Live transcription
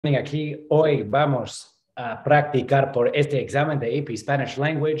Aquí hoy vamos a practicar por este examen de AP Spanish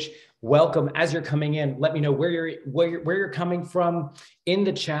Language. Welcome. As you're coming in, let me know where you're coming from in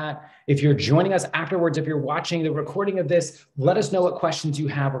the chat. If you're joining us afterwards, if you're watching the recording of this, let us know what questions you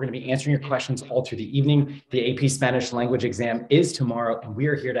have. We're going to be answering your questions all through the evening. The AP Spanish Language exam is tomorrow, and we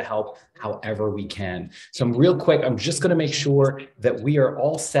are here to help however we can. So real quick, I'm just going to make sure that we are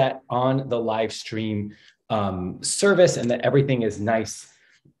all set on the live stream service and that everything is nice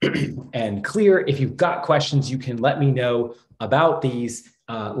and clear. If you've got questions, you can let me know about these,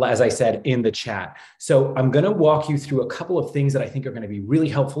 as I said, in the chat. So I'm going to walk you through a couple of things that I think are going to be really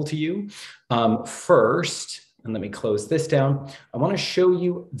helpful to you. First, and let me close this down, I want to show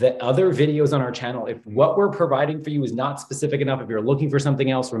you the other videos on our channel. If what we're providing for you is not specific enough, if you're looking for something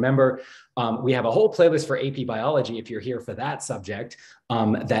else, remember, we have a whole playlist for AP Biology if you're here for that subject,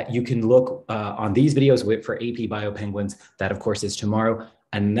 that you can look on these videos for AP Bio Penguins. That, of course, is tomorrow.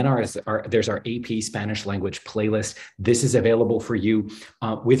 And then there's our AP Spanish language playlist. This is available for you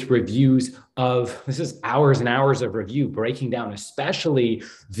with reviews of, this is hours and hours of review, breaking down especially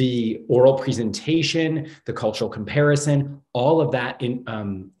the oral presentation, the cultural comparison, all of that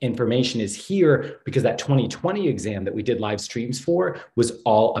information is here because that 2020 exam that we did live streams for was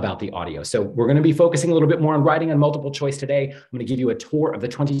all about the audio. So we're going to be focusing a little bit more on writing and multiple choice today. I'm going to give you a tour of the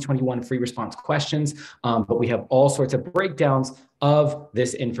 2021 free response questions, but we have all sorts of breakdowns of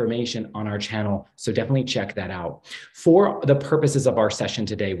this information on our channel. So definitely check that out. For the purposes of our session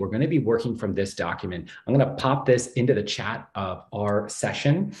today, we're going to be working from this document. I'm going to pop this into the chat of our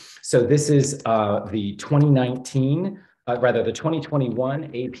session. So this is the 2021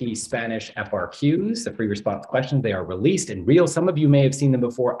 AP Spanish FRQs, the free response questions. They are released and real. Some of you may have seen them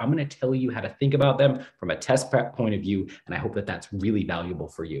before. I'm going to tell you how to think about them from a test prep point of view, and I hope that that's really valuable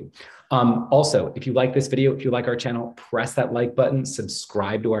for you. Also, if you like this video, if you like our channel, press that like button,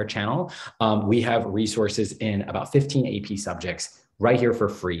 subscribe to our channel. We have resources in about 15 AP subjects right here for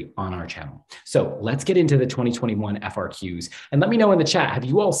free on our channel. So let's get into the 2021 FRQs. And let me know in the chat, have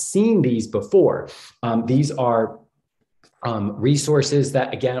you all seen these before? These are resources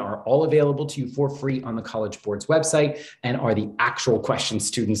that, again, are all available to you for free on the College Board's website and are the actual questions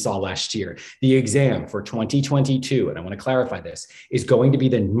students saw last year. The exam for 2022, and I want to clarify this, is going to be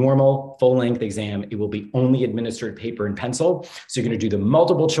the normal full-length exam. It will be only administered paper and pencil. So you're going to do the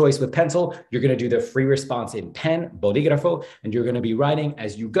multiple choice with pencil. You're going to do the free response in pen, bolígrafo, and you're going to be writing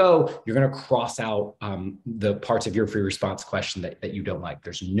as you go. You're going to cross out the parts of your free response question that you don't like.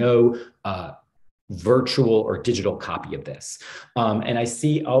 There's no virtual or digital copy of this. And I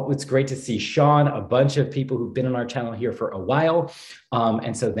see, it's great to see Sean, a bunch of people who've been on our channel here for a while.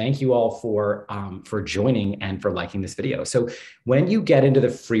 And so thank you all for joining and for liking this video. So when you get into the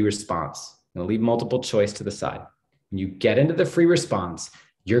free response, I'm gonna leave multiple choice to the side. When you get into the free response,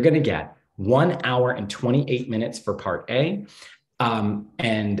 you're gonna get 1 hour and 28 minutes for part A, or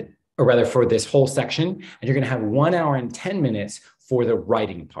rather for this whole section, and you're gonna have 1 hour and 10 minutes for the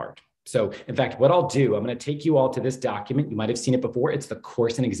writing part. So in fact, what I'll do, I'm going to take you all to this document. You might have seen it before. It's the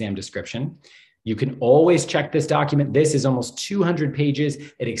course and exam description. You can always check this document. This is almost 200 pages.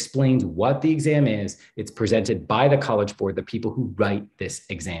 It explains what the exam is. It's presented by the College Board, the people who write this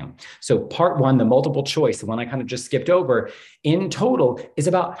exam. So part one, the multiple choice, the one I kind of just skipped over, in total is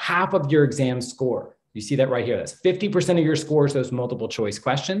about half of your exam score. You see that right here. That's 50% of your scores, those multiple choice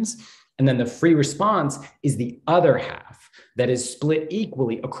questions. And then the free response is the other half that is split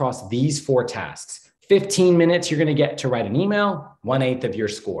equally across these 4 tasks. 15 minutes you're going to get to write an email, 1/8 of your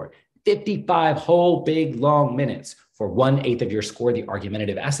score. 55 whole big long minutes for 1/8 of your score, the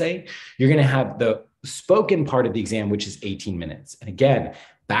argumentative essay. You're going to have the spoken part of the exam, which is 18 minutes. And again,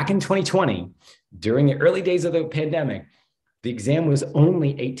 back in 2020, during the early days of the pandemic, the exam was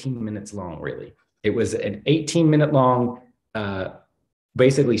only 18 minutes long, really. It was an 18-minute long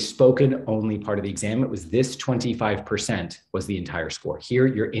basically spoken only part of the exam. It was this 25% was the entire score. Here,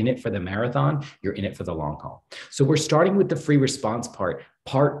 you're in it for the marathon, you're in it for the long haul. So we're starting with the free response part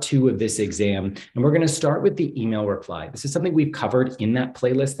 2 of this exam, and we're gonna start with the email reply. This is something we've covered in that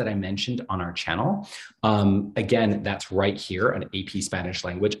playlist that I mentioned on our channel. Again, that's right here on AP Spanish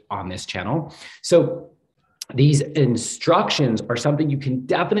Language on this channel. So these instructions are something you can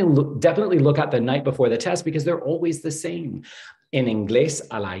definitely look at the night before the test because they're always the same. En inglés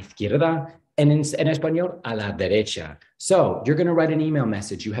a la izquierda, and en español a la derecha. So you're going to write an email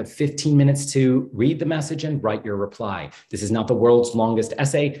message. You have 15 minutes to read the message and write your reply. This is not the world's longest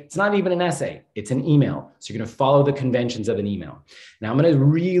essay. It's not even an essay. It's an email. So you're going to follow the conventions of an email. Now I'm going to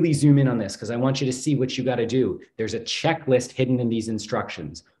really zoom in on this because I want you to see what you got to do. There's a checklist hidden in these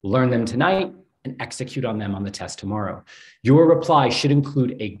instructions. Learn them tonight. and execute on them on the test tomorrow. Your reply should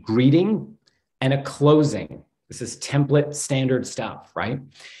include a greeting and a closing. This is template standard stuff, right?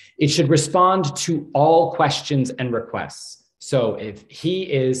 It should respond to all questions and requests. So if he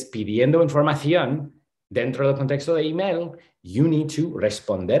is pidiendo información dentro del contexto de email, you need to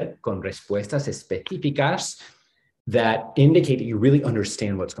responder con respuestas específicas that indicate that you really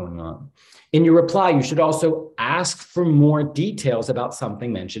understand what's going on. In your reply, you should also ask for more details about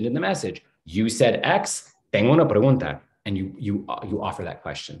something mentioned in the message. You said X, tengo una pregunta, and you offer that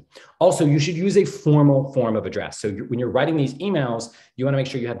question. Also, you should use a formal form of address. So when you're writing these emails, you want to make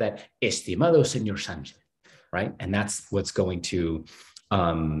sure you have that estimado señor Sánchez, right? And that's what's going to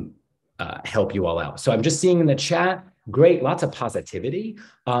help you all out. So I'm just seeing in the chat, great, lots of positivity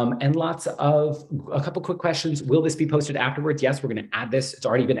and lots of, a couple quick questions. Will this be posted afterwards? Yes, we're going to add this. It's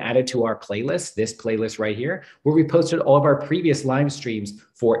already been added to our playlist, this playlist right here, where we posted all of our previous live streams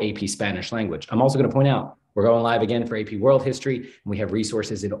for AP Spanish language. I'm also going to point out, we're going live again for AP World History, and we have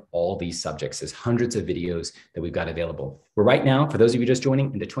resources in all these subjects. There's hundreds of videos that we've got available. We're right now, for those of you just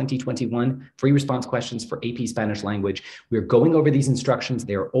joining, in the 2021 free response questions for AP Spanish language. We're going over these instructions.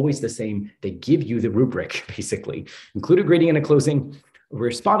 They are always the same. They give you the rubric, basically. Include a greeting and a closing,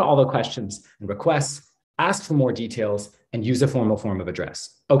 respond to all the questions and requests, ask for more details, and use a formal form of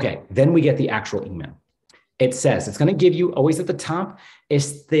address. Okay, then we get the actual email. It says, it's going to give you, always at the top,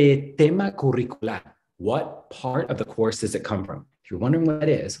 este tema curricular. What part of the course does it come from? If you're wondering what it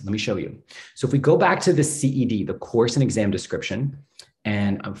is, let me show you. So if we go back to the CED, the course and exam description,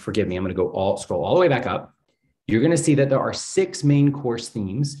 and forgive me, I'm going to scroll all the way back up. You're going to see that there are 6 main course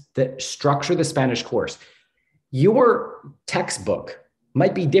themes that structure the Spanish course. Your textbook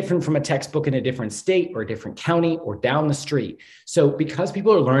might be different from a textbook in a different state or a different county or down the street. So because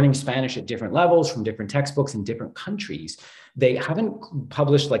people are learning Spanish at different levels from different textbooks in different countries, they haven't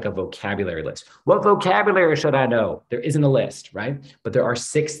published like a vocabulary list. What vocabulary should I know? There isn't a list, right? But there are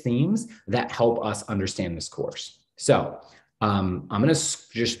 6 themes that help us understand this course. So I'm going to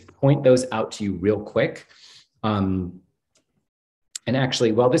just point those out to you real quick. And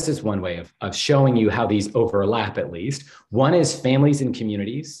actually, well, this is one way of showing you how these overlap, at least. One is families and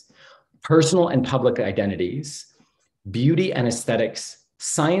communities, personal and public identities, beauty and aesthetics,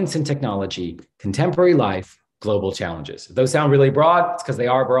 science and technology, contemporary life, global challenges. If those sound really broad, it's because they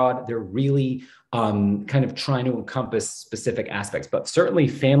are broad. They're really kind of trying to encompass specific aspects, but certainly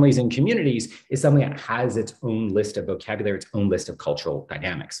families and communities is something that has its own list of vocabulary, its own list of cultural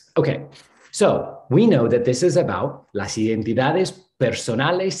dynamics. Okay, so we know that this is about las identidades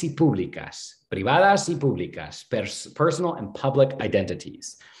personales y públicas, privadas y públicas, personal and public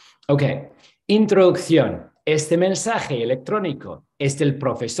identities. Okay, introducción. Este mensaje electrónico es del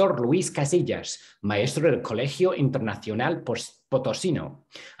profesor Luis Casillas, maestro del Colegio Internacional Potosino.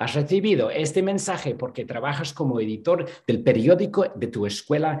 Has recibido este mensaje porque trabajas como editor del periódico de tu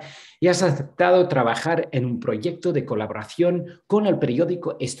escuela y has aceptado trabajar en un proyecto de colaboración con el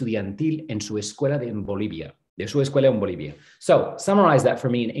periódico estudiantil en su escuela en Bolivia. De su escuela en Bolivia. So summarize that for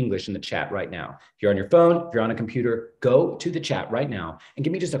me in English in the chat right now. If you're on your phone, if you're on a computer, go to the chat right now and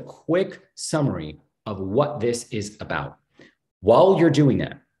give me just a quick summary of what this is about. While you're doing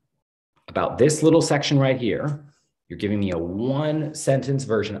that, about this little section right here, you're giving me a 1-sentence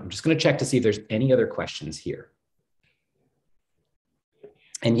version. I'm just going to check to see if there's any other questions here.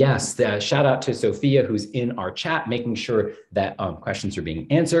 And yes, shout out to Sophia, who's in our chat, making sure that questions are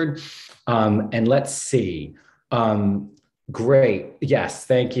being answered. And let's see. Great. Yes,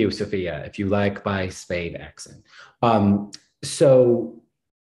 thank you, Sophia, if you like by Spain accent. So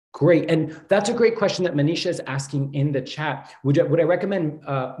great. And that's a great question that Manisha is asking in the chat. Would I recommend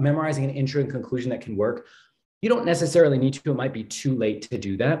memorizing an intro and conclusion that can work? You don't necessarily need to. It might be too late to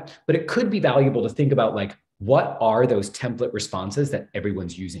do that, but it could be valuable to think about, like, what are those template responses that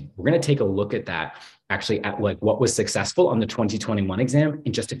everyone's using? We're going to take a look at that, actually, at like what was successful on the 2021 exam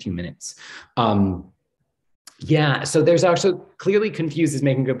in just a few minutes. Yeah, so there's also clearly confused is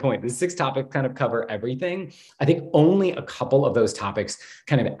making a good point. The 6 topics kind of cover everything. I think only a couple of those topics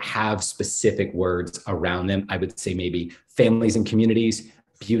kind of have specific words around them. I would say maybe families and communities,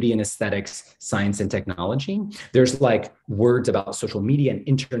 beauty and aesthetics, science and technology. There's like words about social media and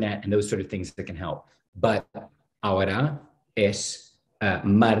internet and those sort of things that can help. But ahora es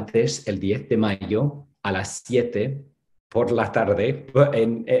martes, el 10 de mayo, a las 7 por la tarde,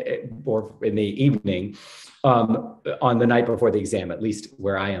 or in the evening, on the night before the exam, at least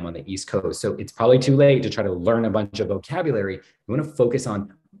where I am on the East Coast. So it's probably too late to try to learn a bunch of vocabulary. You want to focus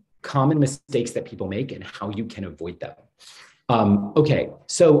on common mistakes that people make and how you can avoid them. Okay,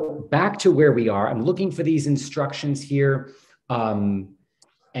 so back to where we are. I'm looking for these instructions here.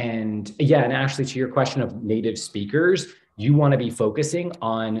 And yeah, and Ashley, to your question of native speakers, you want to be focusing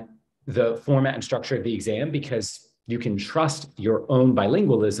on the format and structure of the exam because you can trust your own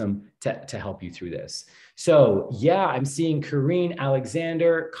bilingualism to help you through this. So yeah, I'm seeing Karine,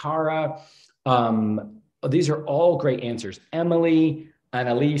 Alexander, Kara. These are all great answers. Emily,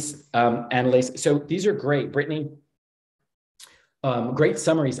 Annalise, Annalise. So these are great. Brittany, great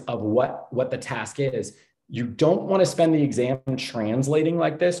summaries of what the task is. You don't want to spend the exam translating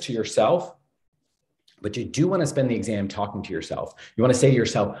like this to yourself, but you do want to spend the exam talking to yourself. You want to say to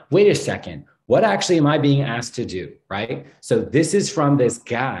yourself, wait a second, what actually am I being asked to do, right? So this is from this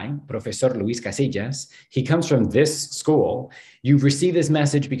guy, Professor Luis Casillas. He comes from this school. You've received this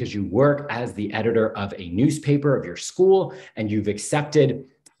message because you work as the editor of a newspaper of your school, and you've accepted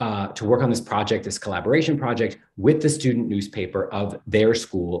to work on this project, this collaboration project with the student newspaper of their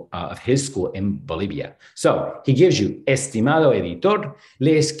school, of his school in Bolivia. So he gives you, estimado editor, le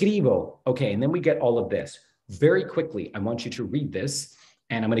escribo. Okay, and then we get all of this. Very quickly, I want you to read this,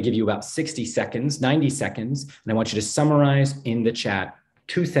 and I'm going to give you about 60 seconds, 90 seconds, and I want you to summarize in the chat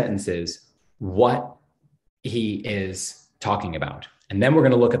 2 sentences what he is talking about. And then we're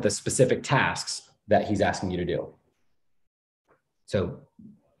going to look at the specific tasks that he's asking you to do. So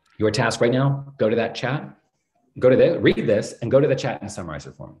your task right now, go to that chat, go to the, read this, and go to the chat and summarize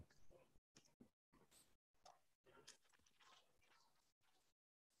it for me.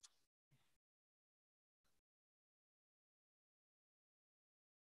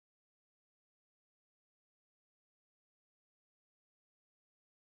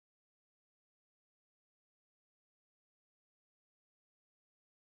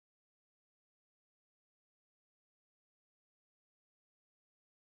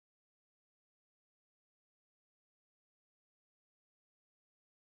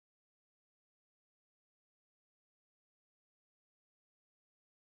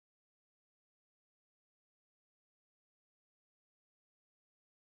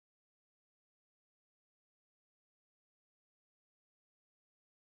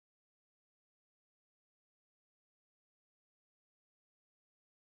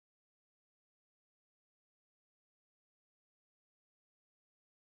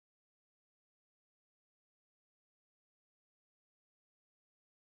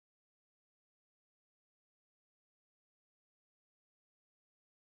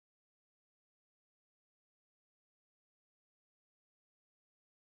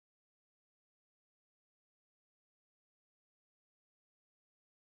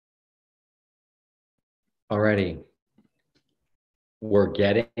 Alrighty. We're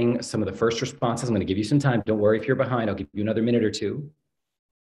getting some of the first responses. I'm going to give you some time. Don't worry if you're behind. I'll give you another minute or two.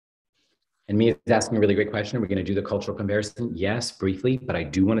 And Mia is asking a really great question. Are we going to do the cultural comparison? Yes, briefly, but I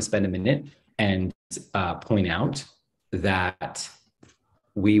do want to spend a minute and point out that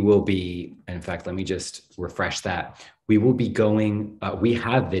we will be, in fact, let me just refresh that. We will be going, we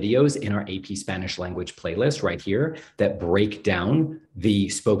have videos in our AP Spanish language playlist right here that break down the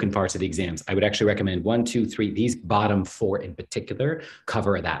spoken parts of the exams. I would actually recommend 1, 2, 3, these bottom 4 in particular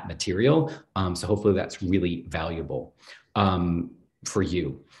cover that material. So hopefully that's really valuable for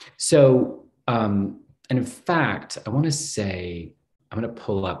you. So, and in fact, I want to say, I'm going to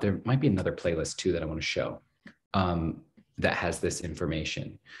pull up, there might be another playlist too that I want to show. That has this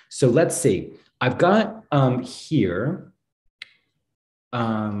information. So let's see. I've got here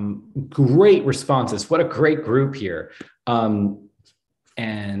great responses. What a great group here. And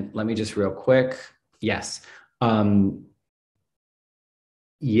let me just real quick. Yes.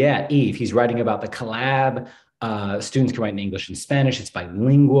 Yeah, Eve, he's writing about the collab. Students can write in English and Spanish. It's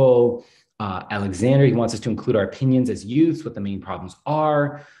bilingual. Alexander, he wants us to include our opinions as youths, what the main problems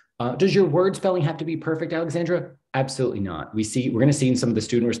are. Does your word spelling have to be perfect, Alexandra? Absolutely not. We're going to see in some of the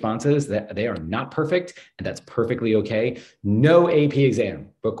student responses that they are not perfect, and that's perfectly okay. No AP exam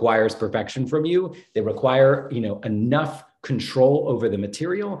requires perfection from you. They require, enough control over the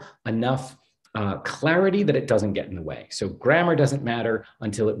material, enough clarity that it doesn't get in the way. So grammar doesn't matter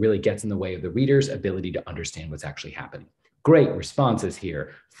until it really gets in the way of the reader's ability to understand what's actually happening. Great responses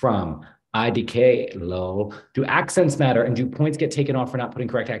here from IDK, lol. Do accents matter and do points get taken off for not putting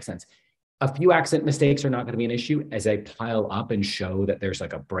correct accents? A few accent mistakes are not going to be an issue. As I pile up and show that there's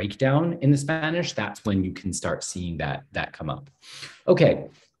like a breakdown in the Spanish, that's when you can start seeing that come up. Okay.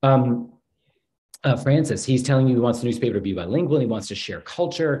 Francis, he's telling you he wants the newspaper to be bilingual. And he wants to share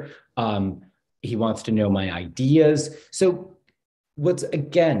culture. He wants to know my ideas. So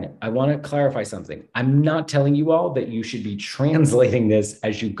again, I want to clarify something. I'm not telling you all that you should be translating this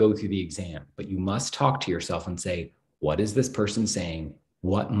as you go through the exam, but you must talk to yourself and say, what is this person saying?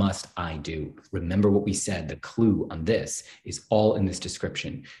 What must I do? Remember what we said, the clue on this is all in this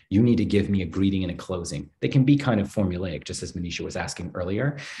description. You need to give me a greeting and a closing. They can be kind of formulaic, just as Manisha was asking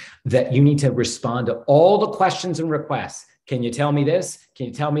earlier, that you need to respond to all the questions and requests. Can you tell me this? Can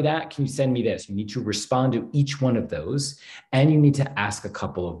you tell me that? Can you send me this? You need to respond to each one of those, and you need to ask a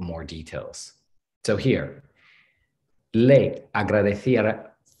couple of more details. So here, le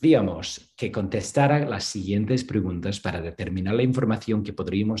agradeceríamos que contestara las siguientes preguntas para determinar la información que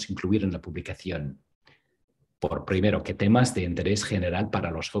podríamos incluir en la publicación. Por primero, ¿qué temas de interés general para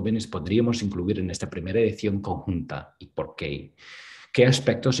los jóvenes podríamos incluir en esta primera edición conjunta y por qué? ¿Qué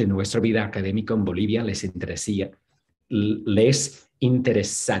aspectos de nuestra vida académica en Bolivia les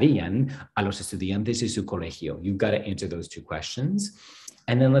interesarían a los estudiantes de su colegio? You've got to answer those two questions.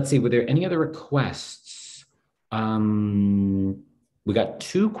 And then let's see, were there any other requests? We got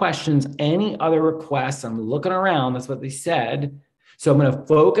 2 questions. Any other requests? I'm looking around. That's what they said. So I'm going to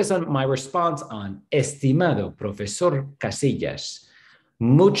focus on my response on estimado profesor Casillas.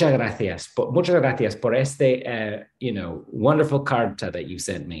 Muchas gracias por este, wonderful carta that you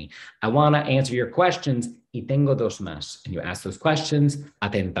sent me. I want to answer your questions y tengo 2 más. And you ask those questions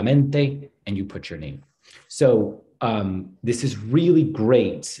atentamente and you put your name. So this is really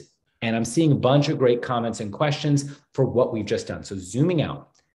great. And I'm seeing a bunch of great comments and questions for what we've just done. So zooming out,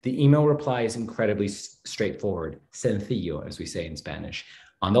 the email reply is incredibly straightforward, sencillo, as we say in Spanish.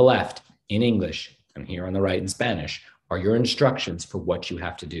 On the left, in English, and here on the right in Spanish, are your instructions for what you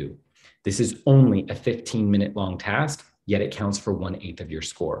have to do. This is only a 15-minute long task, yet it counts for 1/8 of your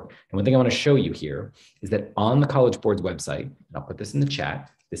score. And one thing I want to show you here is that on the College Board's website, and I'll put this in the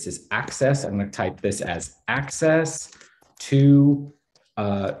chat, this is access. I'm going to type this as access to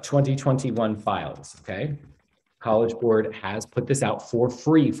 2021 files, okay? College Board has put this out for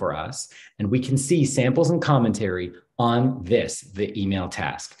free for us, and we can see samples and commentary on this, the email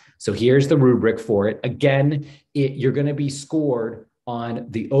task. So here's the rubric for it. Again, you're going to be scored on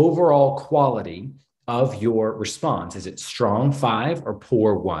the overall quality of your response. Is it strong 5 or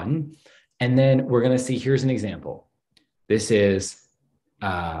poor 1? And then we're going to see, here's an example. This is,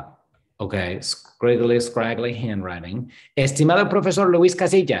 okay, scraggly handwriting. Estimado profesor Luis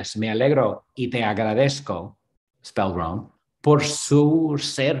Casillas, me alegro y te agradezco, spelled wrong, por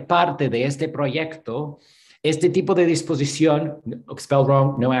ser parte de este proyecto. Este tipo de disposición, spelled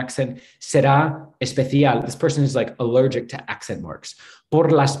wrong, no accent, será especial. This person is like allergic to accent marks.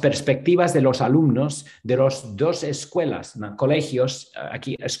 Por las perspectivas de los alumnos de las 2 escuelas, colegios,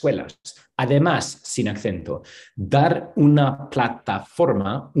 aquí escuelas. Además, sin acento, dar una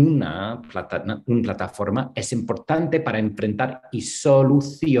plataforma es importante para enfrentar y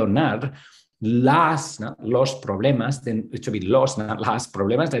solucionar las problemas de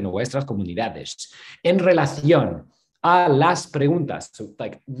nuestras comunidades en relación a las preguntas. So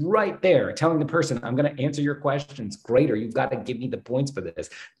like right there, telling the person, I'm going to answer your questions. Great, or you've got to give me the points for this.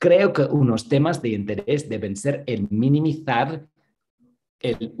 Creo que unos temas de interés deben ser el minimizar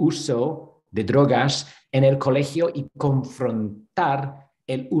el uso de drogas en el colegio y confrontar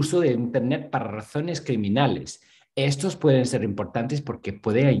el uso de Internet para razones criminales. Estos pueden ser importantes porque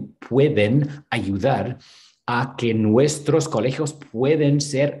pueden ayudar a que nuestros colegios pueden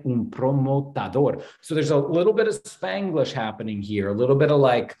ser un promotador. So there's a little bit of Spanglish happening here, a little bit of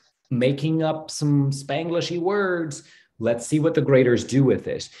like making up some Spanglishy words. Let's see what the graders do with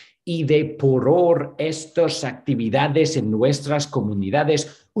this. Y depurar estas actividades en nuestras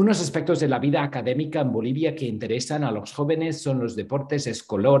comunidades. Unos aspectos de la vida académica en Bolivia que interesan a los jóvenes son los deportes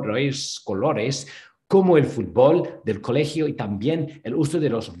escolares, como el fútbol del colegio y también el uso de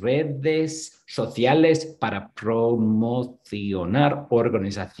las redes sociales para promocionar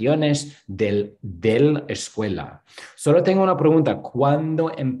organizaciones de la escuela. Solo tengo una pregunta. ¿Cuándo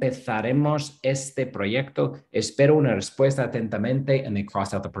empezaremos este proyecto? Espero una respuesta atentamente, and they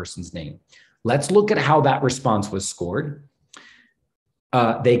cross out the person's name. Let's look at how that response was scored.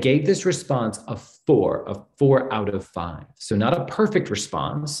 They gave this response a 4 out of 5. So not a perfect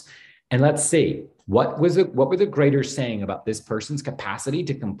response. And let's see, what were the graders saying about this person's capacity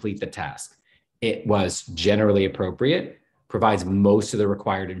to complete the task? It was generally appropriate, provides most of the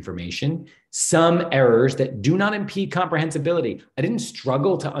required information, some errors that do not impede comprehensibility. I didn't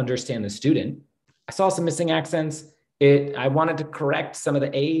struggle to understand the student. I saw some missing accents. I wanted to correct some of the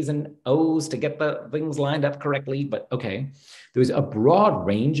A's and O's to get the things lined up correctly, but okay. There was a broad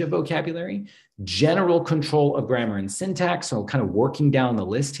range of vocabulary, general control of grammar and syntax, so kind of working down the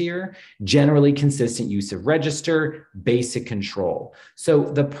list here, generally consistent use of register, basic control. So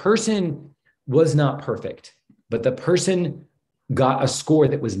the person was not perfect, but the person got a score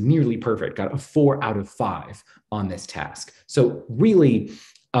that was nearly perfect, got a 4 out of 5 on this task. So really,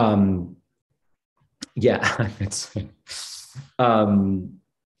 yeah, it's,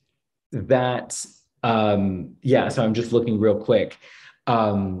 yeah, so I'm just looking real quick.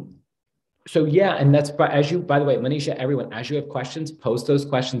 So yeah, and that's, by the way, Manisha, everyone, as you have questions, post those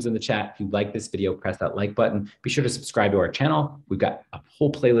questions in the chat. If you like this video, press that like button. Be sure to subscribe to our channel. We've got a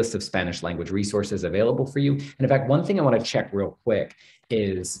whole playlist of Spanish language resources available for you. And in fact, one thing I want to check real quick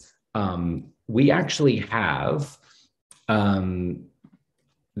is we actually have,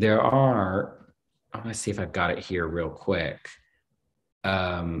 there are, I'm going to see if I've got it here real quick.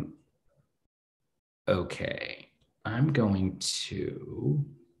 Okay, I'm going to,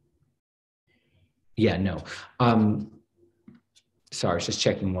 yeah, no. Sorry, I was just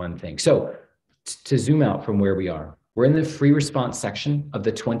checking one thing. So to zoom out from where we are, we're in the free response section of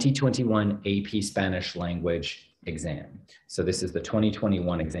the 2021 AP Spanish language exam. So this is the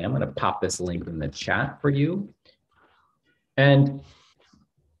 2021 exam. I'm going to pop this link in the chat for you. And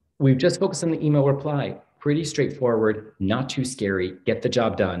we've just focused on the email reply. Pretty straightforward, not too scary. Get the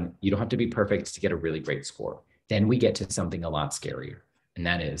job done. You don't have to be perfect to get a really great score. Then we get to something a lot scarier. And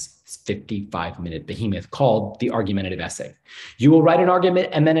that is 55-minute behemoth called the argumentative essay. You will write an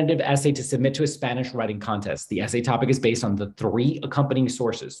argumentative essay to submit to a Spanish writing contest. The essay topic is based on the 3 accompanying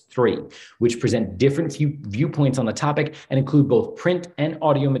sources, which present different viewpoints on the topic and include both print and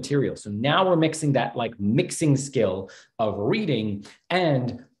audio material. So now we're mixing that mixing skill of reading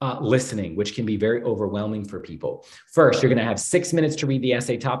and listening, which can be very overwhelming for people. First, you're going to have 6 minutes to read the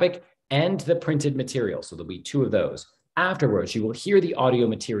essay topic and the printed material. So there'll be 2 of those. Afterwards, you will hear the audio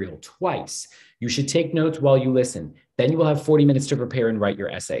material twice. You should take notes while you listen. Then you will have 40 minutes to prepare and write your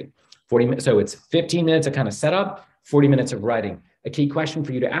essay. 40 minutes, so it's 15 minutes of kind of setup, 40 minutes of writing. A key question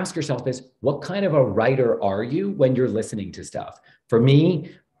for you to ask yourself is, what kind of a writer are you when you're listening to stuff? For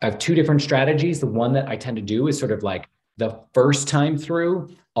me, I have 2 different strategies. The one that I tend to do is sort of like the first time through,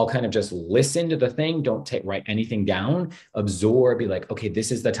 I'll kind of just listen to the thing, don't write anything down, absorb, be like, okay,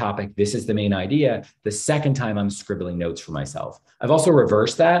 this is the topic, this is the main idea. The second time I'm scribbling notes for myself. I've also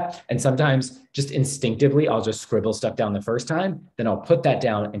reversed that. And sometimes just instinctively, I'll just scribble stuff down the first time, then I'll put that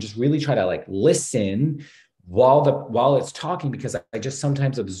down and just really try to listen while it's talking, because I just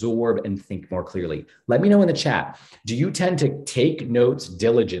sometimes absorb and think more clearly. Let me know in the chat, do you tend to take notes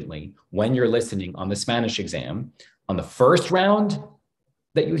diligently when you're listening on the Spanish exam? On the first round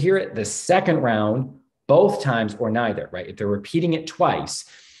that you hear it, the second round, both times, or neither, right? If they're repeating it twice,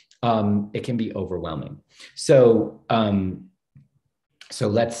 it can be overwhelming. So, so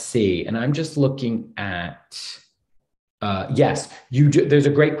let's see. And I'm just looking at, yes, there's a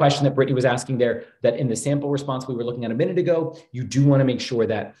great question that Brittany was asking there, that in the sample response we were looking at a minute ago, you do want to make sure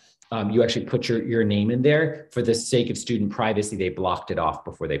that you actually put your name in there. For the sake of student privacy, they blocked it off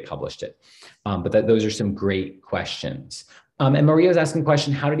before they published it. But those are some great questions. And Maria was asking a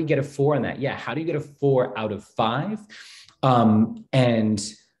question, how did he get a 4 on that? Yeah, how do you get a 4 out of 5?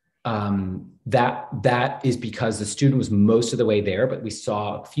 That is because the student was most of the way there, but we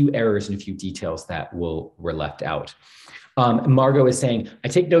saw a few errors and a few details that were left out. Margot is saying, I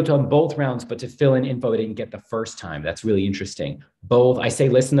take notes on both rounds, but to fill in info I didn't get the first time. That's really interesting. Both, I say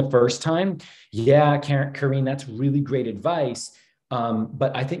listen the first time. Yeah, Karine, that's really great advice.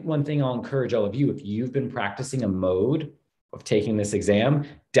 But I think one thing I'll encourage all of you, if you've been practicing a mode of taking this exam,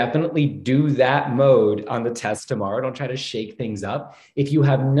 definitely do that mode on the test tomorrow. Don't try to shake things up. If you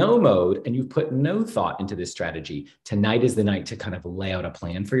have no mode and you've put no thought into this strategy, tonight is the night to kind of lay out a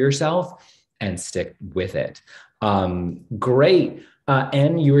plan for yourself and stick with it. Great.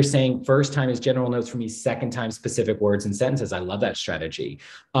 And you were saying first time is general notes for me, second time specific words and sentences. I love that strategy.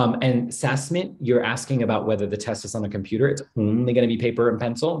 And Sasmit, you're asking about whether the test is on a computer. It's only going to be paper and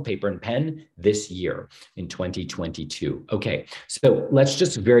pencil, paper and pen this year in 2022. Okay, so let's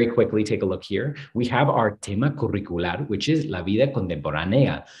just very quickly take a look here. We have our tema curricular, which is La Vida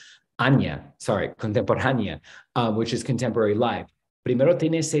Contemporánea. Contemporánea, which is contemporary life. Primero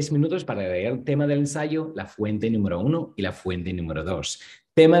tienes 6 minutos para leer el tema del ensayo, la fuente número 1 y la fuente número 2.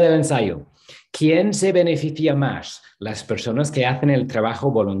 Tema del ensayo. ¿Quién se beneficia más? ¿Las personas que hacen el trabajo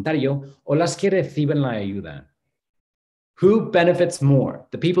voluntario o las que reciben la ayuda? Who benefits more?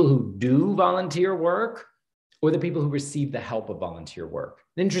 The people who do volunteer work or the people who receive the help of volunteer work?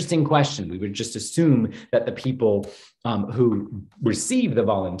 An interesting question. We would just assume that the people who receive the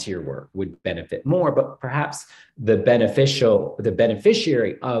volunteer work would benefit more, but perhaps the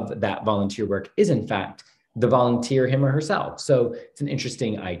beneficiary of that volunteer work is in fact the volunteer, him or herself. So it's an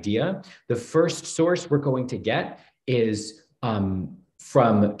interesting idea. The first source we're going to get is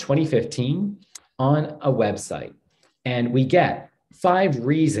from 2015 on a website. And we get 5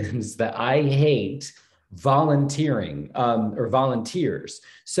 reasons that I hate volunteering or volunteers.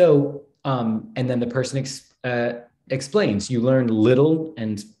 So, and then the person explains, you learn little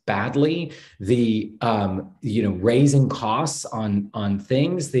and badly, the raising costs on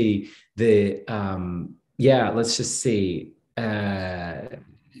things, let's just see,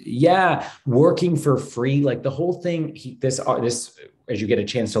 working for free, like the whole thing. This as you get a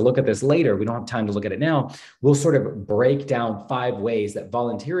chance to look at this later, we don't have time to look at it now, we'll sort of break down 5 ways that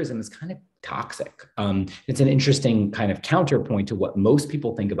volunteerism is kind of toxic. It's an interesting kind of counterpoint to what most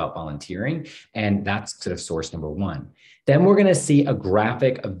people think about volunteering, and that's sort of source number 1. Then we're going to see a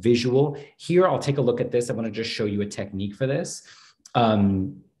graphic, a visual. Here, I'll take a look at this. I want to just show you a technique for this.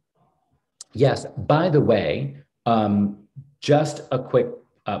 Yes, by the way, just a quick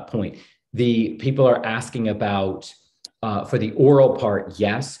point. The people are asking about, for the oral part,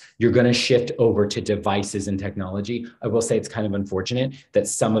 yes, you're going to shift over to devices and technology. I will say it's kind of unfortunate that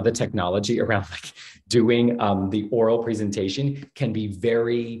some of the technology around like doing the oral presentation can be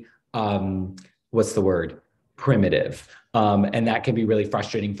very, what's the word? Primitive. And that can be really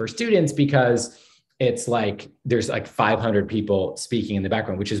frustrating for students because it's like there's like 500 people speaking in the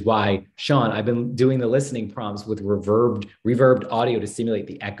background, which is why, Sean, I've been doing the listening prompts with reverbed audio to simulate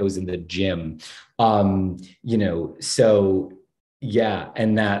the echoes in the gym. So yeah,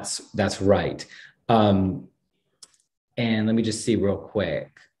 and that's right. And let me just see real quick,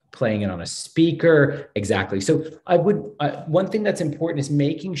 playing it on a speaker. Exactly. So I would, one thing that's important is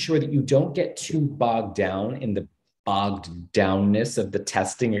making sure that you don't get too bogged down in the bogged downness of the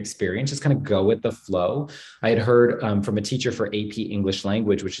testing experience. Just kind of go with the flow. I had heard from a teacher for AP English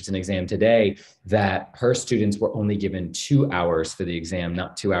language, which is an exam today, that her students were only given 2 hours for the exam,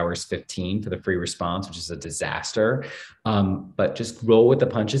 not 2 hours 15 for the free response, which is a disaster. But just roll with the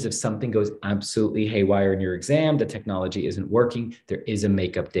punches. If something goes absolutely haywire in your exam, the technology isn't working, there is a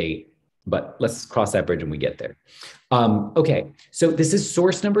makeup date. But let's cross that bridge when we get there. Okay, so this is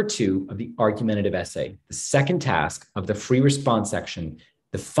source number 2 of the argumentative essay, the second task of the free response section,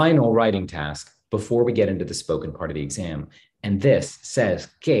 the final writing task before we get into the spoken part of the exam. And this says,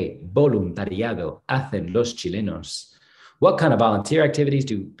 ¿Qué voluntariado hacen los chilenos? What kind of volunteer activities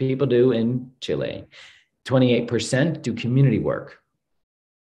do people do in Chile? 28% do community work.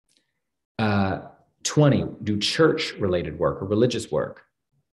 20 do church-related work or religious work.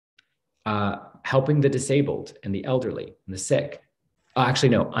 Helping the disabled and the elderly and the sick. Actually,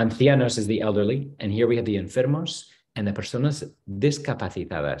 no, ancianos is the elderly. And here we have the enfermos and the personas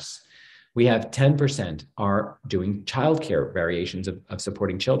discapacitadas. We have 10% are doing childcare variations of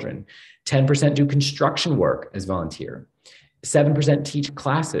supporting children. 10% do construction work as volunteer. 7% teach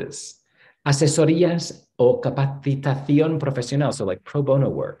classes. Asesorías o capacitación profesional, so like pro bono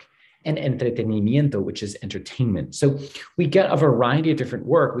work. And entretenimiento, which is entertainment. So we get a variety of different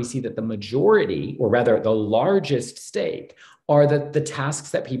work. We see that the majority, or rather the largest stake, are the tasks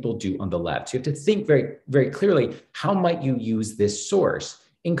that people do on the left. So you have to think very, very clearly, how might you use this source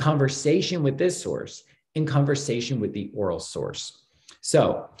in conversation with this source, in conversation with the oral source?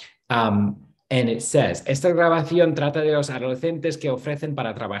 So, and it says, esta grabación trata de los adolescentes que ofrecen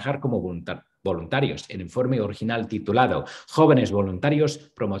para trabajar como voluntarios. El informe original titulado Jóvenes Voluntarios,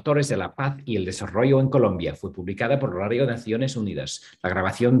 Promotores de la Paz y el Desarrollo en Colombia fue publicada por Radio Naciones Unidas. La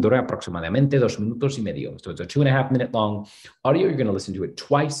grabación dura aproximadamente 2 minutos y medio. So it's a 2.5-minute long audio. You're going to listen to it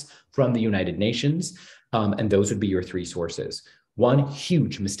twice from the United Nations. And those would be your 3 sources. One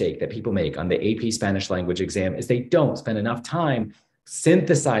huge mistake that people make on the AP Spanish language exam is they don't spend enough time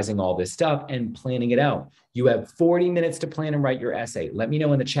synthesizing all this stuff and planning it out. You have 40 minutes to plan and write your essay. Let me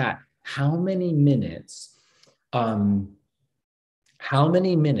know in the chat, how many minutes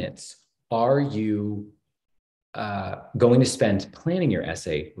are you going to spend planning your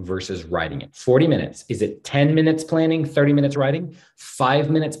essay versus writing it? 40 minutes. Is it 10 minutes planning, 30 minutes writing, 5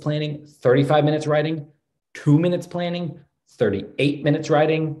 minutes planning, 35 minutes writing, 2 minutes planning, 38 minutes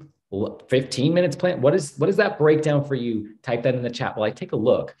writing, 15 minutes plan? What is that breakdown for you? Type that in the chat while I take a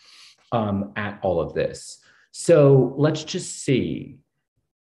look at all of this. So let's just see.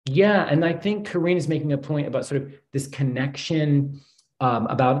 Yeah, and I think Corinne is making a point about sort of this connection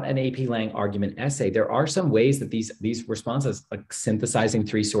about an AP Lang argument essay. There are some ways that these responses, like synthesizing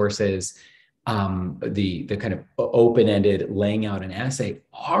 3 sources, the kind of open-ended laying out an essay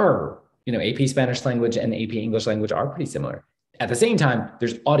are, AP Spanish language and AP English language are pretty similar. At the same time,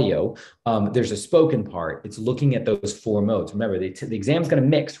 there's audio, there's a spoken part. It's looking at those 4 modes. Remember, the exam's going to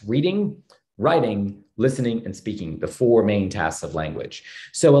mix reading, writing, listening, and speaking, the 4 main tasks of language.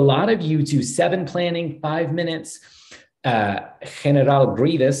 So a lot of you do 7 planning, 5 minutes. General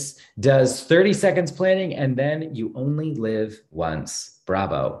Grievous does 30 seconds planning, and then you only live once.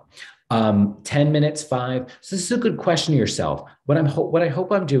 Bravo. 10 minutes, 5. So this is a good question to yourself. What I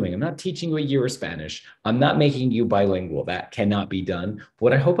hope I'm doing, I'm not teaching you a year of Spanish. I'm not making you bilingual. That cannot be done.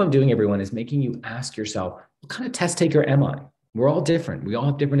 What I hope I'm doing, everyone, is making you ask yourself, what kind of test taker am I? We're all different. We all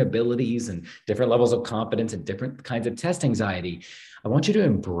have different abilities and different levels of competence and different kinds of test anxiety. I want you to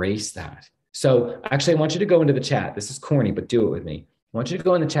embrace that. So actually, I want you to go into the chat. This is corny, but do it with me. I want you to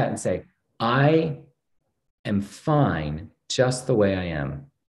go in the chat and say, I am fine just the way I am.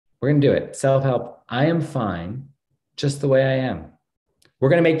 We're going to do it. Self-help. I am fine just the way I am. We're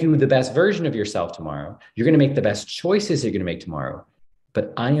going to make you the best version of yourself tomorrow. You're going to make the best choices you're going to make tomorrow.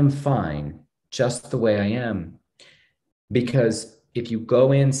 But I am fine just the way I am. Because if you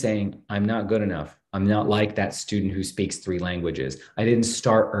go in saying, I'm not good enough, I'm not like that student who speaks 3 languages, I didn't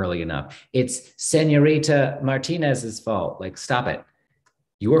start early enough, it's Senorita Martinez's fault. Like, stop it.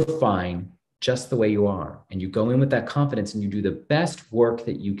 You are fine just the way you are. And you go in with that confidence and you do the best work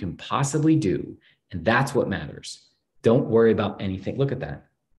that you can possibly do. And that's what matters. Don't worry about anything. Look at that.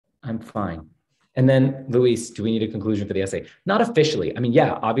 I'm fine. And then, Luis, do we need a conclusion for the essay? Not officially. I mean,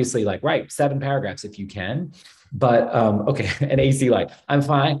 yeah, obviously, like, write 7 paragraphs if you can. But, okay, an AC like, I'm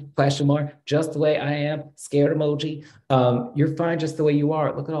fine, question mark, just the way I am, scared emoji. You're fine just the way you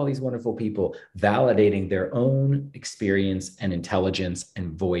are. Look at all these wonderful people validating their own experience and intelligence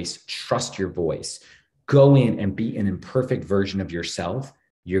and voice. Trust your voice. Go in and be an imperfect version of yourself.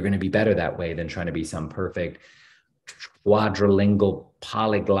 You're going to be better that way than trying to be some perfect quadrilingual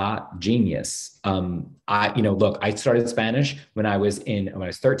polyglot genius. Look, I started Spanish when I was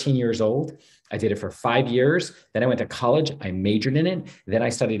 13 years old. I did it for 5 years. Then I went to college. I majored in it. Then I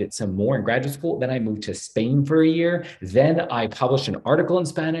studied it some more in graduate school. Then I moved to Spain for a year. Then I published an article in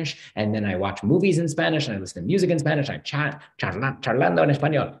Spanish. And then I watch movies in Spanish. And I listen to music in Spanish. I charlando en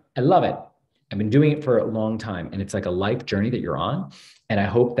español. I love it. I've been doing it for a long time. And it's like a life journey that you're on. And I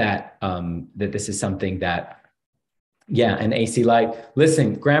hope that, that this is something that, yeah, and AC Light,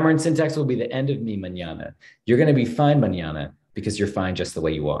 listen, grammar and syntax will be the end of me mañana. You're going to be fine mañana because you're fine just the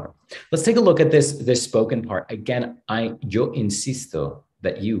way you are. Let's take a look at this spoken part. Again, yo insisto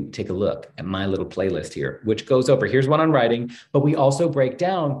that you take a look at my little playlist here, which goes over, here's one on writing, but we also break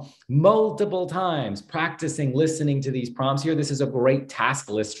down multiple times, practicing listening to these prompts here. This is a great task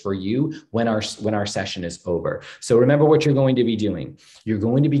list for you when our session is over. So remember what you're going to be doing. You're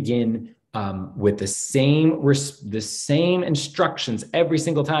going to begin with the same instructions every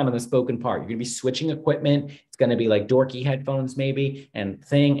single time on the spoken part. You're going to be switching equipment. It's going to be like dorky headphones maybe and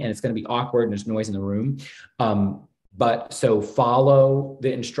it's going to be awkward and there's noise in the room. But so follow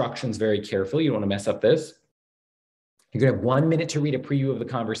the instructions very carefully. You don't want to mess up this. You're going to have 1 minute to read a preview of the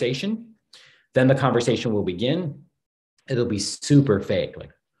conversation. Then the conversation will begin. It'll be super fake.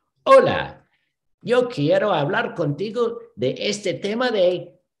 Like, hola, yo quiero hablar contigo de este tema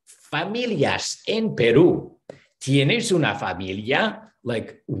de familias en Peru. ¿Tienes una familia?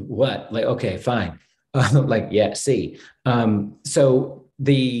 Like, what? Like, okay, fine. Like, yeah, see.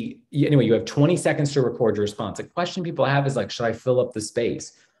 Anyway, you have 20 seconds to record your response. A question people have is like, should I fill up the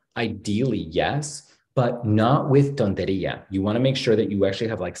space? Ideally, yes, but not with tonteria. You want to make sure that you actually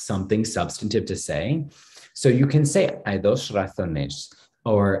have like something substantive to say. So you can say, hay dos razones,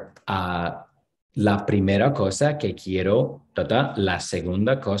 or la primera cosa que quiero, la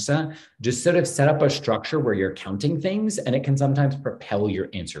segunda cosa. Just sort of set up a structure where you're counting things, and it can sometimes propel your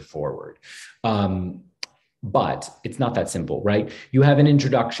answer forward. But it's not that simple, right? You have an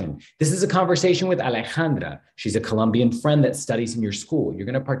introduction. This is a conversation with Alejandra. She's a Colombian friend that studies in your school. You're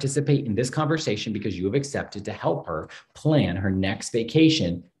going to participate in this conversation because you have accepted to help her plan her next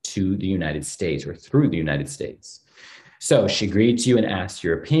vacation to the United States or through the United States. So she greets you and asks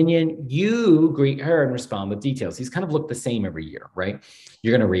your opinion. You greet her and respond with details. These kind of look the same every year, right?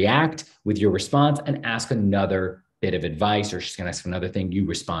 You're going to react with your response and ask another bit of advice, or she's going to ask another thing. You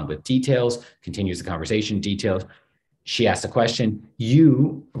respond with details, continues the conversation, details. She asks a question.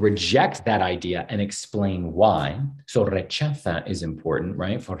 You reject that idea and explain why. So rechaza is important,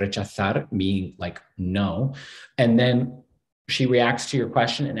 right? For rechazar, meaning like no. And then she reacts to your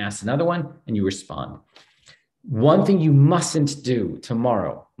question and asks another one, and you respond. One thing you mustn't do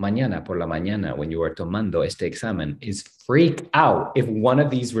tomorrow, mañana por la mañana, when you are tomando este examen, is freak out if one of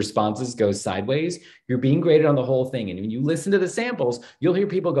these responses goes sideways. You're being graded on the whole thing. And when you listen to the samples, you'll hear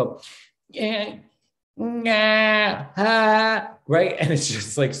people go, yeah, nah, ah, right? And it's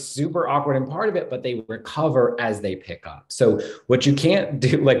just like super awkward in part of it, but they recover as they pick up. So what you can't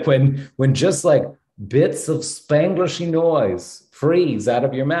do, like when just like bits of Spanglishy noise freeze out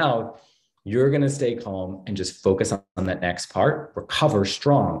of your mouth, You're going to stay calm and just focus on that next part, recover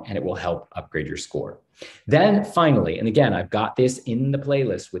strong, and it will help upgrade your score. Then finally, and again, I've got this in the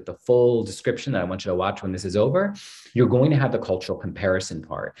playlist with the full description that I want you to watch when this is over, you're going to have the cultural comparison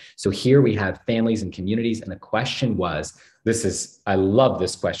part. So here we have families and communities, and the question was, I love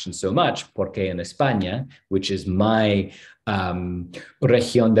this question so much, porque en España, which is my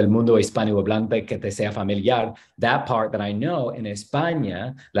región del mundo hispanohablante que te sea familiar, that part that I know, en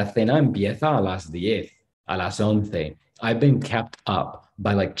España, la cena empieza a las 10, a las 11. I've been kept up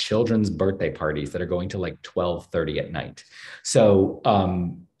by like children's birthday parties that are going to like 12:30 at night. So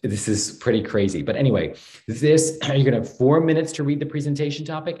this is pretty crazy. But anyway, you're going to have 4 minutes to read the presentation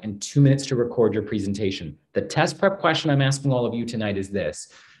topic and 2 minutes to record your presentation. The test prep question I'm asking all of you tonight is this.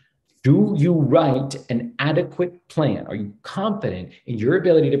 Do you write an adequate plan? Are you confident in your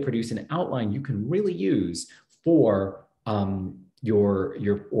ability to produce an outline you can really use for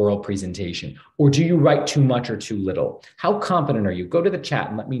your oral presentation? Or do you write too much or too little? How confident are you? Go to the chat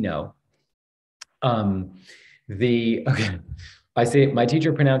and let me know. Okay, I say my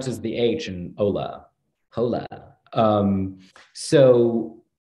teacher pronounces the H in hola. So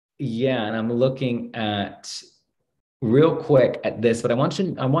yeah, and I'm looking at real quick at this, but I want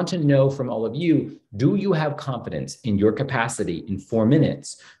to know from all of you, do you have confidence in your capacity in 4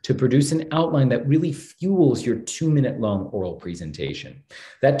 minutes to produce an outline that really fuels your 2-minute long oral presentation?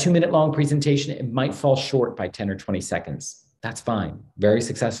 That 2-minute long presentation, it might fall short by 10 or 20 seconds. That's fine. Very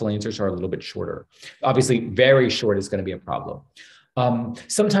successful answers are a little bit shorter. Obviously, very short is going to be a problem.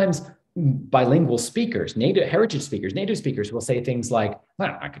 Sometimes bilingual speakers, native speakers will say things like,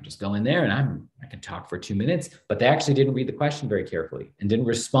 well, I could just go in there and I can talk for 2 minutes, but they actually didn't read the question very carefully and didn't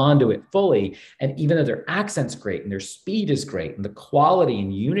respond to it fully. And even though their accent's great and their speed is great and the quality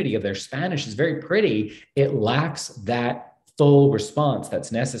and unity of their Spanish is very pretty, it lacks that full response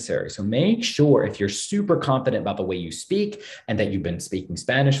that's necessary. So make sure if you're super confident about the way you speak and that you've been speaking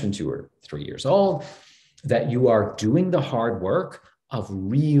Spanish from 2 or 3 years old, that you are doing the hard work of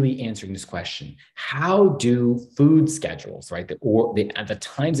really answering this question. How do food schedules, right, the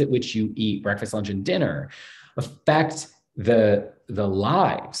times at which you eat breakfast, lunch, and dinner affect the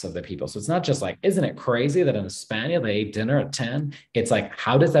lives of the people? So it's not just like, isn't it crazy that in España they ate dinner at 10? It's like,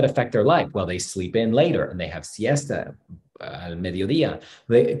 how does that affect their life? Well, they sleep in later and they have siesta al mediodía.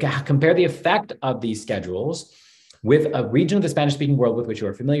 They compare the effect of these schedules with a region of the Spanish-speaking world with which you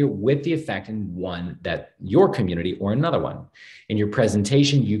are familiar, with the effect in one that your community or another one. In your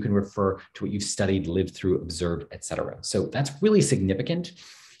presentation, you can refer to what you've studied, lived through, observed, etc. So that's really significant.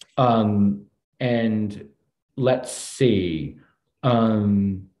 And let's see.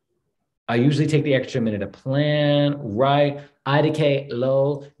 I usually take the extra minute to plan, right? IDK,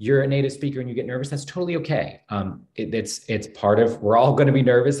 low, you're a native speaker and you get nervous, that's totally okay. It's part of, we're all gonna be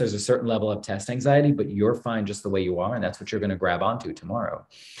nervous. There's a certain level of test anxiety, but you're fine just the way you are, and that's what you're gonna grab onto tomorrow.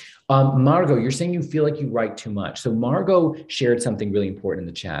 Margot, you're saying you feel like you write too much. So Margot shared something really important in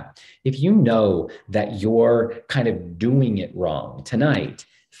the chat. If you know that you're kind of doing it wrong tonight,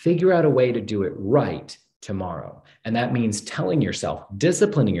 figure out a way to do it right tomorrow. And that means telling yourself,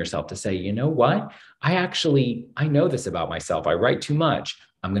 disciplining yourself to say, you know what? I know this about myself. I write too much.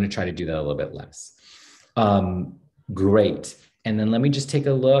 I'm going to try to do that a little bit less. Great. And then let me just take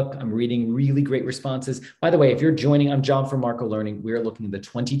a look. I'm reading really great responses. By the way, if you're joining, I'm John from Marco Learning. We're looking at the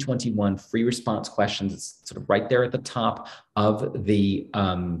 2021 free response questions. It's sort of right there at the top of the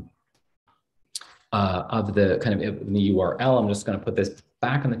kind of the URL. I'm just going to put this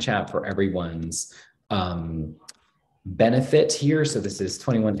back in the chat for everyone's benefit here. So this is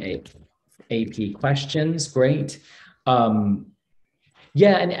 21 AP questions. Great.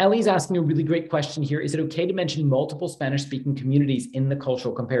 Yeah, and Ellie's asking a really great question here. Is it okay to mention multiple Spanish-speaking communities in the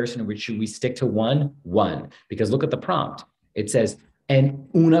cultural comparison, or should we stick to one? Because look at the prompt. It says, en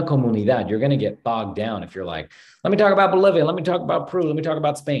una comunidad. You're going to get bogged down if you're like, let me talk about Bolivia, let me talk about Peru, let me talk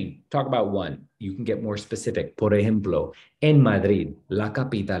about Spain. Talk about one. You can get more specific. Por ejemplo, en Madrid, la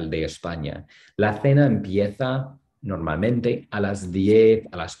capital de España, la cena empieza normalmente a las 10,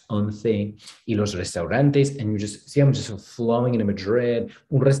 a las 11, y los restaurantes, and I'm just flowing into Madrid,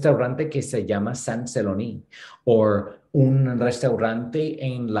 un restaurante que se llama San Celoní, or un restaurante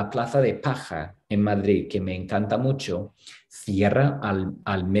en la Plaza de Paja en Madrid, que me encanta mucho, cierra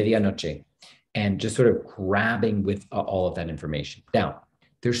al medianoche, and just sort of grabbing with all of that information. Now,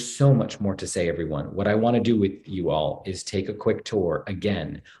 there's so much more to say, everyone. What I want to do with you all is take a quick tour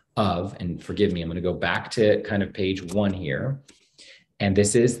again of, and forgive me, I'm going to go back to kind of page 1 here. And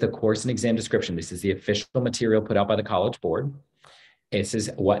this is the course and exam description. This is the official material put out by the College Board. This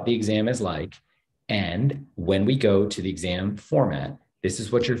is what the exam is like. And when we go to the exam format, This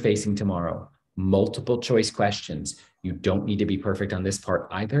is what you're facing tomorrow. Multiple choice questions. You don't need to be perfect on this part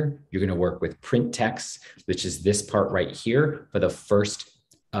either. You're going to work with print text, which is this part right here for the first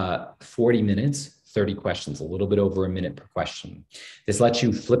 40 minutes, 30 questions, a little bit over a minute per question. This lets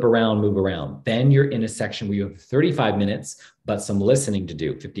you flip around, move around. Then you're in a section where you have 35 minutes, but some listening to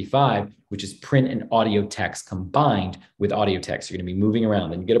do, 55, which is print and audio text combined with audio text. You're going to be moving around.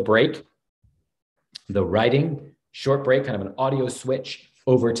 Then you get a break, the writing, short break, kind of an audio switch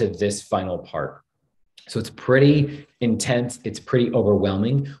over to this final part. So it's pretty intense. It's pretty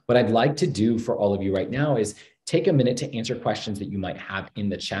overwhelming. What I'd like to do for all of you right now is take a minute to answer questions that you might have in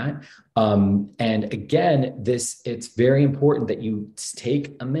the chat. And again, it's very important that you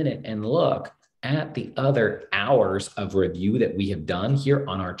take a minute and look at the other hours of review that we have done here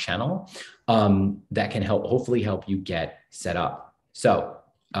on our channel that can hopefully help you get set up. So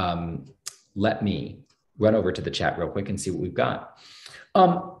let me run over to the chat real quick and see what we've got.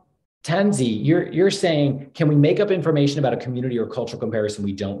 Tanzi, you're saying, can we make up information about a community or cultural comparison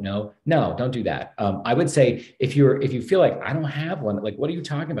we don't know? No, don't do that. I would say if you feel like I don't have one, like, what are you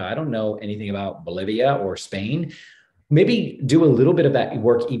talking about? I don't know anything about Bolivia or Spain. Maybe do a little bit of that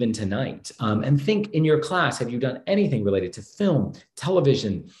work even tonight, and think in your class, have you done anything related to film,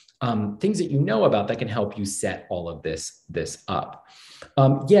 television, things that you know about that can help you set all of this up.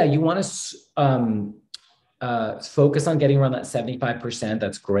 Yeah, you want to focus on getting around that 75%.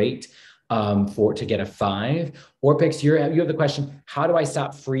 That's great to get a 5. Or Pix, you have the question, how do I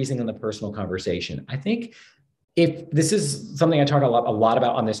stop freezing in the personal conversation? I think if this is something I talk a lot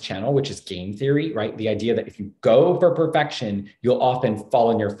about on this channel, which is game theory, right? The idea that if you go for perfection, you'll often fall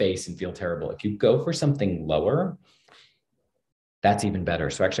on your face and feel terrible. If you go for something lower, that's even better.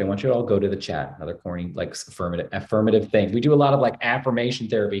 So actually, I want you to all go to the chat, another corny, like affirmative thing. We do a lot of like affirmation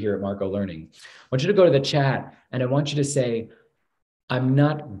therapy here at Marco Learning. I want you to go to the chat and I want you to say, I'm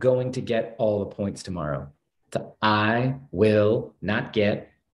not going to get all the points tomorrow. So I will not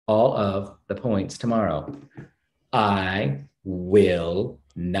get all of the points tomorrow. I will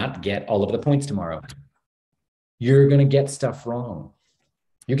not get all of the points tomorrow. You're going to get stuff wrong.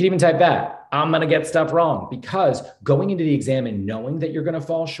 You can even type that, I'm going to get stuff wrong, because going into the exam and knowing that you're going to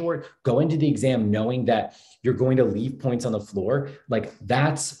fall short, go into the exam knowing that you're going to leave points on the floor, like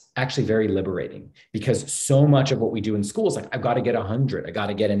that's actually very liberating, because so much of what we do in school is like, I've got to get 100, I got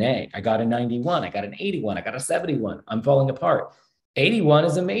to get an A, I got a 91, I got an 81, I got a 71, I'm falling apart. 81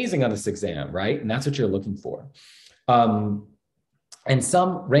 is amazing on this exam, right? And that's what you're looking for. And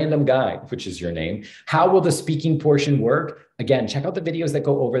some random guy, which is your name. How will the speaking portion work? Again, check out the videos that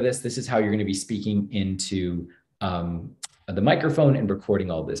go over this. This is how you're going to be speaking into the microphone and recording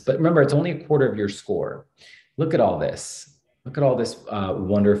all this. But remember, it's only a quarter of your score. Look at all this. Look at all this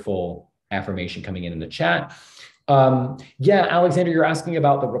wonderful affirmation coming in the chat. Yeah, Alexander, you're asking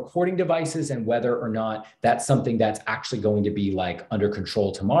about the recording devices and whether or not that's something that's actually going to be like under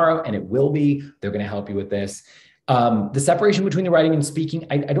control tomorrow, and it will be. They're going to help you with this. The separation between the writing and speaking,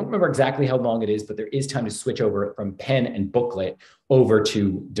 I don't remember exactly how long it is, but there is time to switch over from pen and booklet over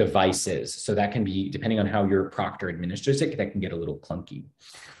to devices. So that can be, depending on how your proctor administers it, that can get a little clunky.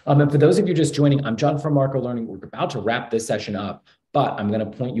 And for those of you just joining, I'm John from Marco Learning. We're about to wrap this session up, but I'm going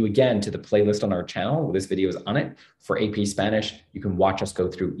to point you again to the playlist on our channel. This video is on it for AP Spanish. You can watch us go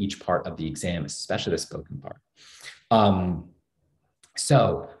through each part of the exam, especially the spoken part.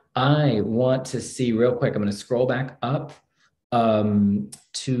 So I want to see real quick, I'm going to scroll back up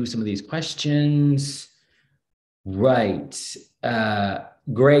to some of these questions. Right.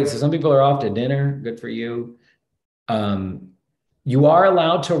 Great. So some people are off to dinner. Good for you. You are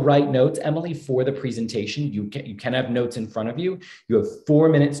allowed to write notes, Emily, for the presentation. You can have notes in front of you. You have 4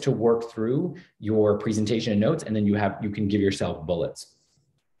 minutes to work through your presentation and notes, and then you can give yourself bullets.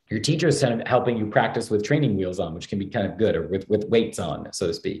 Your teacher is kind of helping you practice with training wheels on, which can be kind of good, or with weights on, so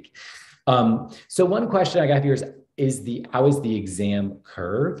to speak. So one question I got here is how is the exam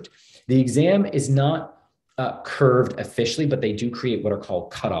curved? The exam is not curved officially, but they do create what are called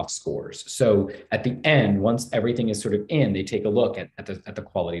cutoff scores. So at the end, once everything is sort of in, they take a look at the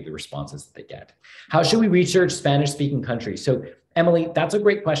quality of the responses that they get. How should we research Spanish-speaking countries? So Emily, that's a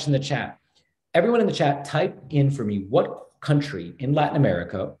great question in the chat. Everyone in the chat, type in for me what country in Latin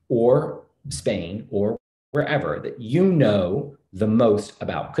America or Spain or wherever that you know the most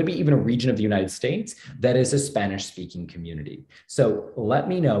about. Could be even a region of the United States that is a Spanish-speaking community. So let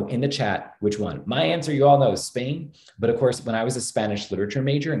me know in the chat which one. My answer, you all know, is Spain. But of course, when I was a Spanish literature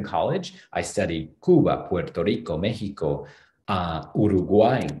major in college, I studied Cuba, Puerto Rico, Mexico,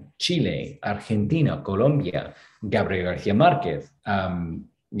 Uruguay, Chile, Argentina, Colombia, Gabriel Garcia Marquez, Ana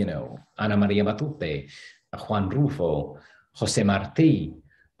Maria Matute, Juan Rufo, Jose Marti,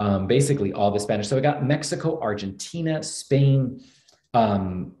 basically all the Spanish. So we got Mexico, Argentina, Spain.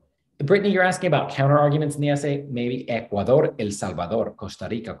 Brittany, you're asking about counter arguments in the essay, maybe Ecuador, El Salvador, Costa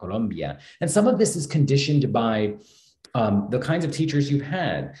Rica, Colombia. And some of this is conditioned by the kinds of teachers you've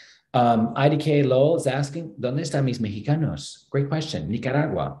had. IDK Lowell is asking, ¿Dónde están mis mexicanos? Great question.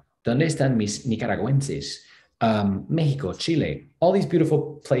 Nicaragua, ¿dónde están mis nicaragüenses? Mexico, Chile, all these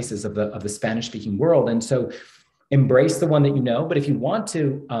beautiful places of the Spanish-speaking world. And so embrace the one that you know, but if you want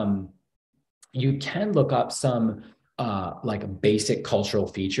to, you can look up some like basic cultural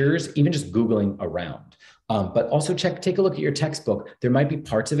features, even just Googling around. But also take a look at your textbook. There might be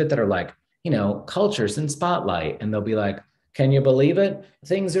parts of it that are like, cultures in spotlight, and they'll be like, can you believe it?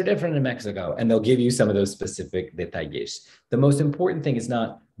 Things are different in Mexico. And they'll give you some of those specific detalles. The most important thing is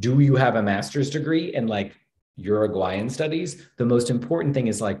not, do you have a master's degree in like Uruguayan studies? The most important thing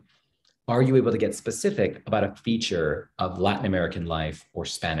is like, are you able to get specific about a feature of Latin American life or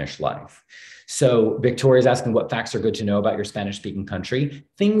Spanish life? So Victoria is asking what facts are good to know about your Spanish-speaking country.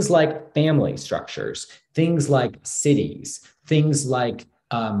 Things like family structures, things like cities, things like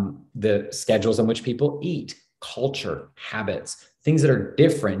the schedules on which people eat, culture, habits, things that are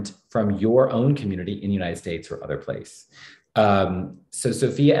different from your own community in the United States or other place. So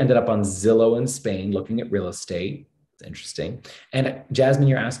Sophia ended up on Zillow in Spain, looking at real estate. It's interesting. And Jasmine,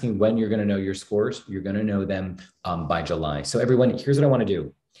 you're asking when you're going to know your scores. You're going to know them by July. So everyone, here's what I want to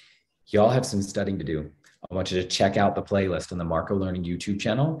do. Y'all have some studying to do. I want you to check out the playlist on the Marco Learning YouTube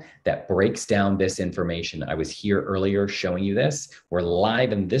channel that breaks down this information. I was here earlier showing you this. We're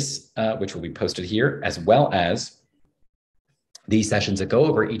live in this, which will be posted here, as well as these sessions that go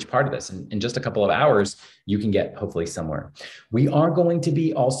over each part of this. And in just a couple of hours, you can get hopefully somewhere. We are going to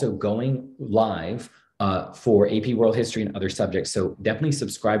be also going live for AP World History and other subjects. So definitely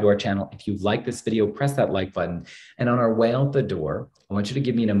subscribe to our channel. If you like this video, press that like button. And on our way out the door, I want you to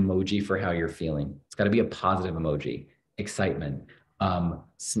give me an emoji for how you're feeling. It's got to be a positive emoji. Excitement,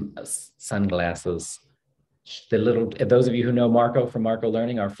 sunglasses, those of you who know Marco from Marco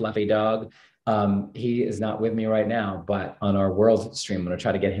Learning, our fluffy dog, he is not with me right now, but on our world stream, I'm going to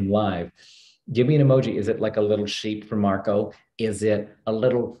try to get him live. Give me an emoji. Is it like a little sheep for Marco? Is it a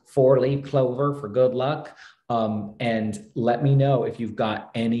little 4-leaf clover for good luck? And let me know if you've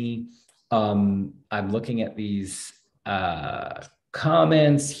got any, I'm looking at these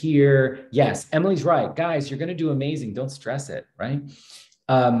comments here. Yes, Emily's right. Guys, you're going to do amazing. Don't stress it, right?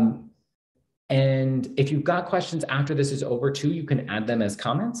 And if you've got questions after this is over too, you can add them as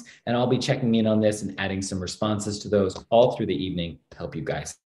comments, and I'll be checking in on this and adding some responses to those all through the evening to help you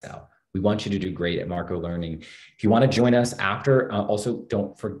guys out. We want you to do great at Marco Learning. If you want to join us after, also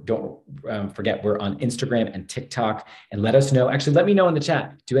don't forget we're on Instagram and TikTok, and let us know. Actually, let me know in the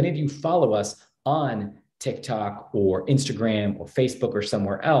chat. Do any of you follow us on TikTok or Instagram or Facebook or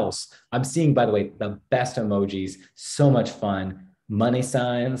somewhere else? I'm seeing, by the way, the best emojis. So much fun. Money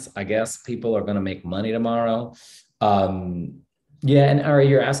signs. I guess people are going to make money tomorrow. Yeah, and Ari,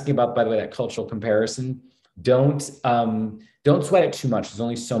 you're asking about, by the way, that cultural comparison. Don't sweat it too much. There's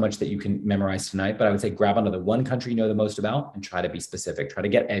only so much that you can memorize tonight, but I would say grab onto the one country you know the most about and try to be specific. Try to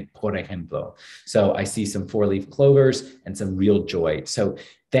get a por ejemplo. So I see some 4-leaf clovers and some real joy. So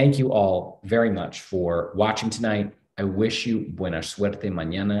thank you all very much for watching tonight. I wish you buena suerte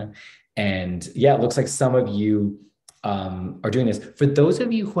mañana. And yeah, it looks like some of you are doing this. For those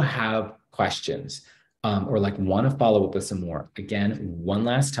of you who have questions, or like want to follow up with some more, again, one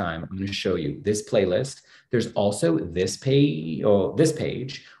last time, I'm going to show you this playlist. There's also this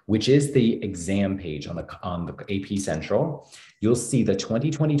page, which is the exam page on the AP Central. You'll see the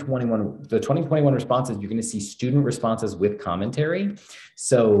 2021 responses. You're going to see student responses with commentary.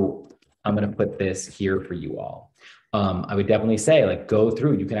 So I'm going to put this here for you all. I would definitely say, like, go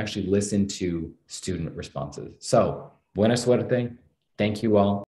through. You can actually listen to student responses. So, buena suerte. Thank you all.